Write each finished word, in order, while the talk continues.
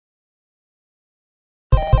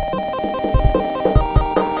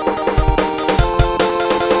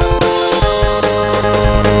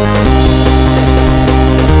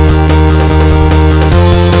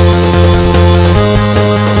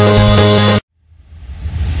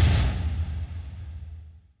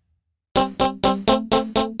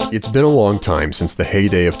It's been a long time since the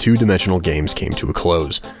heyday of two-dimensional games came to a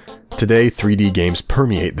close. Today, 3D games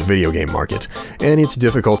permeate the video game market, and it's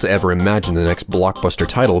difficult to ever imagine the next blockbuster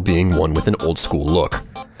title being one with an old-school look.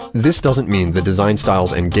 This doesn't mean the design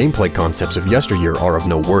styles and gameplay concepts of yesteryear are of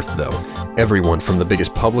no worth, though. Everyone from the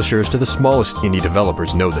biggest publishers to the smallest indie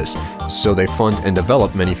developers know this, so they fund and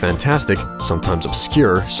develop many fantastic, sometimes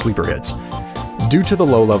obscure, sleeper hits. Due to the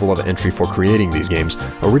low level of entry for creating these games,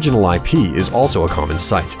 original IP is also a common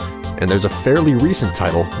sight, and there's a fairly recent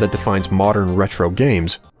title that defines modern retro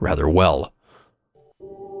games rather well.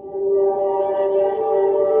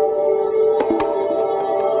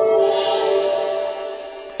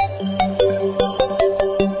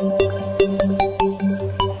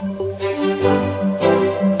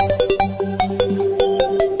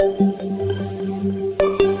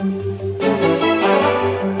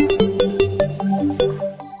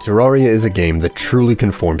 Terraria is a game that truly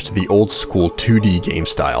conforms to the old-school 2D game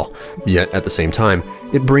style, yet at the same time,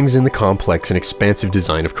 it brings in the complex and expansive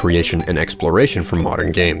design of creation and exploration from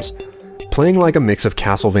modern games. Playing like a mix of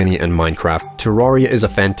Castlevania and Minecraft, Terraria is a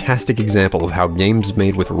fantastic example of how games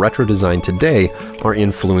made with retro design today are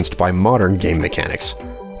influenced by modern game mechanics.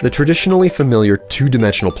 The traditionally familiar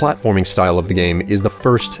two-dimensional platforming style of the game is the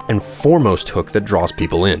first and foremost hook that draws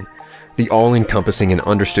people in. The all-encompassing and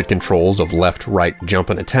understood controls of left, right, jump,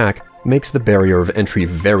 and attack makes the barrier of entry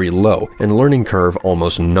very low and learning curve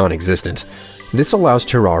almost non-existent. This allows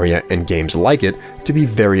Terraria and games like it to be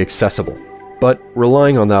very accessible. But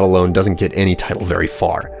relying on that alone doesn't get any title very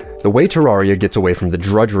far. The way Terraria gets away from the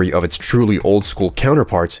drudgery of its truly old-school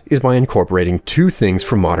counterparts is by incorporating two things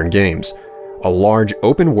from modern games: a large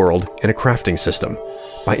open world and a crafting system.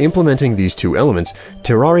 By implementing these two elements,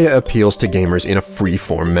 Terraria appeals to gamers in a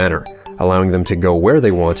free-form manner, allowing them to go where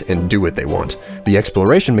they want and do what they want. The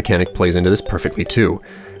exploration mechanic plays into this perfectly too.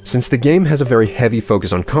 Since the game has a very heavy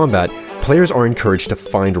focus on combat, players are encouraged to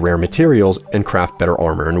find rare materials and craft better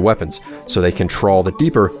armor and weapons, so they can trawl the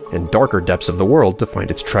deeper and darker depths of the world to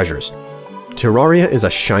find its treasures. Terraria is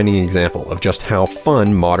a shining example of just how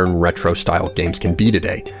fun modern retro-style games can be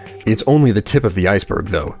today. It's only the tip of the iceberg,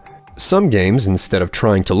 though. Some games, instead of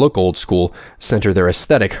trying to look old school, center their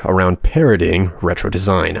aesthetic around parodying retro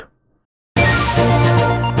design.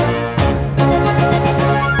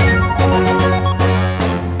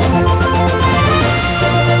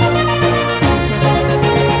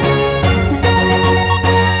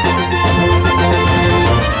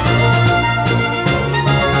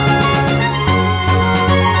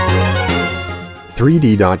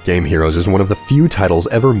 3D Game Heroes is one of the few titles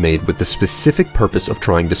ever made with the specific purpose of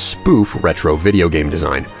trying to spoof retro video game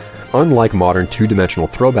design. Unlike modern two-dimensional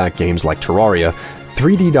throwback games like Terraria,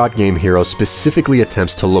 3D Game Heroes specifically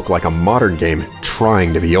attempts to look like a modern game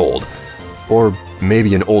trying to be old. Or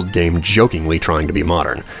maybe an old game jokingly trying to be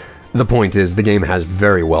modern. The point is, the game has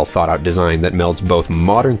very well thought out design that melds both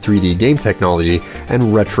modern 3D game technology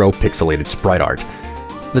and retro pixelated sprite art.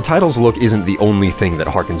 The title's look isn't the only thing that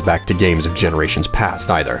harkens back to games of generations past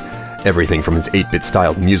either. Everything from its 8-bit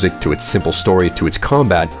styled music to its simple story to its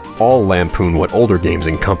combat all lampoon what older games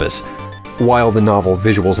encompass. While the novel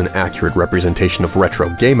visuals and accurate representation of retro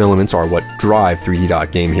game elements are what drive 3D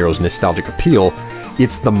Game Heroes' nostalgic appeal,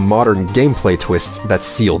 it's the modern gameplay twists that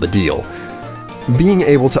seal the deal. Being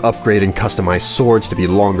able to upgrade and customize swords to be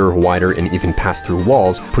longer, wider, and even pass through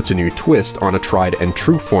walls puts a new twist on a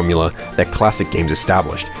tried-and-true formula that classic games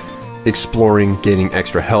established. Exploring, gaining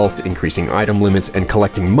extra health, increasing item limits, and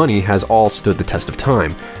collecting money has all stood the test of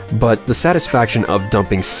time, but the satisfaction of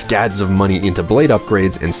dumping scads of money into blade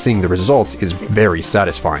upgrades and seeing the results is very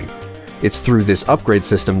satisfying. It's through this upgrade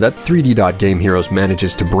system that 3D Game Heroes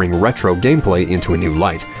manages to bring retro gameplay into a new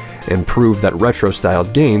light, and prove that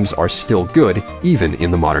retro-styled games are still good even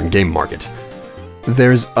in the modern game market.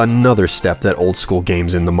 There's another step that old-school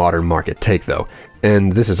games in the modern market take, though,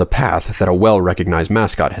 and this is a path that a well-recognized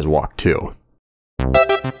mascot has walked too.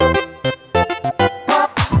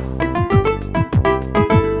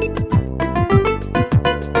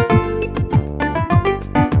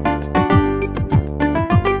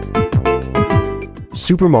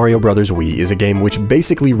 Super Mario Bros. Wii is a game which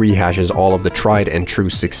basically rehashes all of the tried-and-true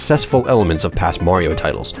successful elements of past Mario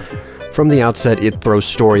titles. From the outset, it throws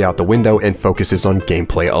story out the window and focuses on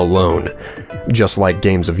gameplay alone. Just like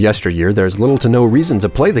games of yesteryear, there's little to no reason to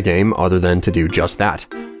play the game other than to do just that: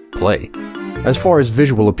 play. As far as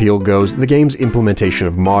visual appeal goes, the game's implementation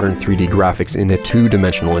of modern 3D graphics in a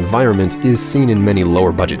two-dimensional environment is seen in many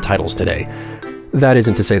lower-budget titles today. That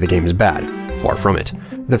isn't to say the game is bad, far from it.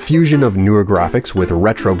 The fusion of newer graphics with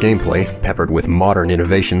retro gameplay, peppered with modern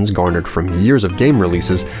innovations garnered from years of game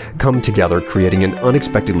releases, come together creating an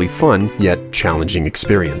unexpectedly fun, yet challenging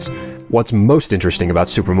experience. What's most interesting about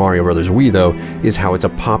Super Mario Bros. Wii, though, is how it's a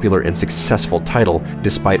popular and successful title,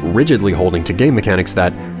 despite rigidly holding to game mechanics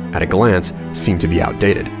that, at a glance, seem to be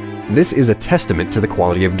outdated. This is a testament to the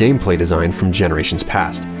quality of gameplay design from generations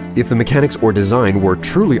past. If the mechanics or design were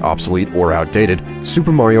truly obsolete or outdated,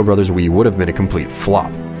 Super Mario Bros. Wii would have been a complete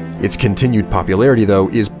flop. Its continued popularity, though,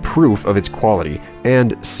 is proof of its quality,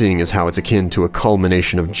 and seeing as how it's akin to a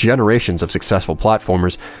culmination of generations of successful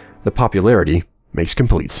platformers, the popularity makes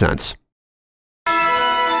complete sense.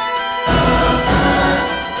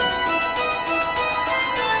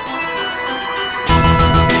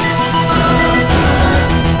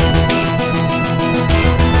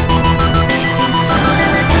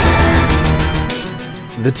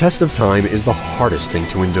 The test of time is the hardest thing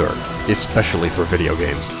to endure, especially for video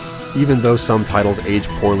games. Even though some titles age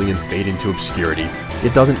poorly and fade into obscurity,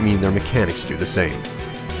 it doesn't mean their mechanics do the same.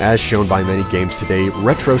 As shown by many games today,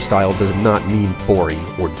 retro style does not mean boring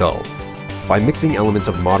or dull. By mixing elements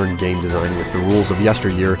of modern game design with the rules of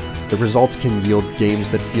yesteryear, the results can yield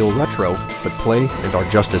games that feel retro, but play and are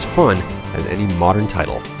just as fun as any modern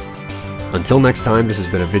title. Until next time, this has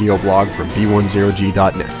been a video blog from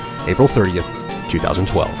b10g.net, April 30th,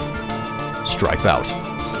 2012. Strife out.